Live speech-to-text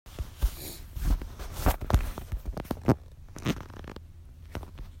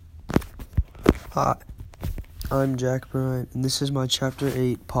Hi, I'm Jack Bryant, and this is my Chapter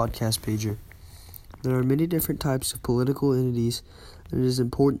 8 podcast pager. There are many different types of political entities, and it is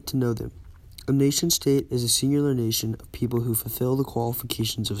important to know them. A nation-state is a singular nation of people who fulfill the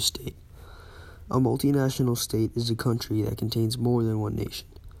qualifications of a state. A multinational state is a country that contains more than one nation.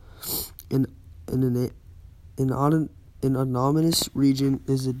 An autonomous region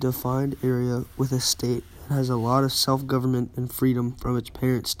is a defined area with a state that has a lot of self-government and freedom from its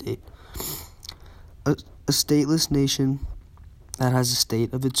parent state. A stateless nation that has a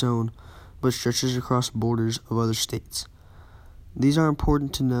state of its own but stretches across borders of other states. These are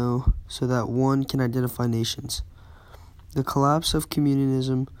important to know so that one can identify nations. The collapse of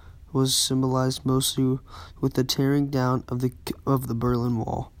communism was symbolized mostly with the tearing down of the Berlin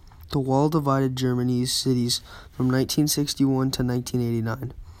Wall. The wall divided Germany's cities from 1961 to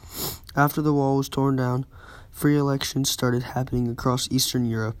 1989. After the wall was torn down, free elections started happening across Eastern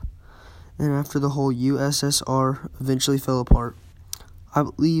Europe. And after the whole USSR eventually fell apart. I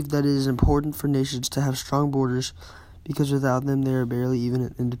believe that it is important for nations to have strong borders because without them they are barely even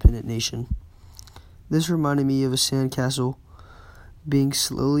an independent nation. This reminded me of a sandcastle being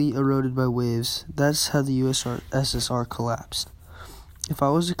slowly eroded by waves. That's how the USSR collapsed. If I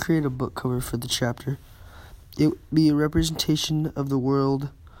was to create a book cover for the chapter, it would be a representation of the world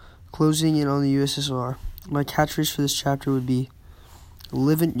closing in on the USSR. My catchphrase for this chapter would be,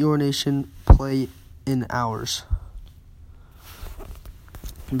 "Live in your nation, play in ours."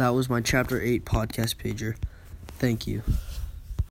 That was my Chapter 8 podcast pager. Thank you.